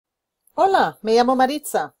Hola, me llamo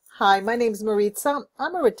Maritza. Hi, my name is Maritza.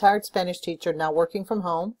 I'm a retired Spanish teacher now working from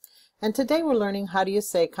home, and today we're learning how do you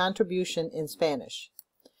say contribution in Spanish.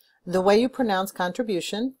 The way you pronounce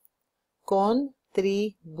contribution,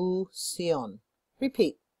 contribución.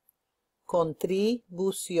 Repeat,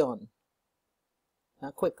 contribución.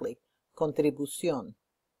 Now quickly, contribución.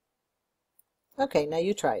 Okay, now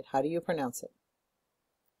you try it. How do you pronounce it?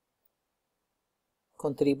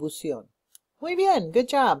 Contribución. Muy bien, good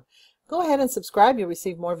job. Go ahead and subscribe. You'll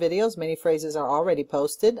receive more videos. Many phrases are already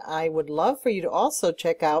posted. I would love for you to also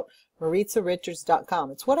check out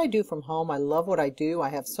MaritzaRichards.com. It's what I do from home. I love what I do. I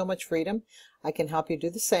have so much freedom. I can help you do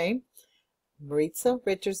the same.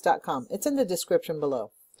 MaritzaRichards.com. It's in the description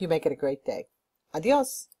below. You make it a great day.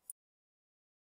 Adios.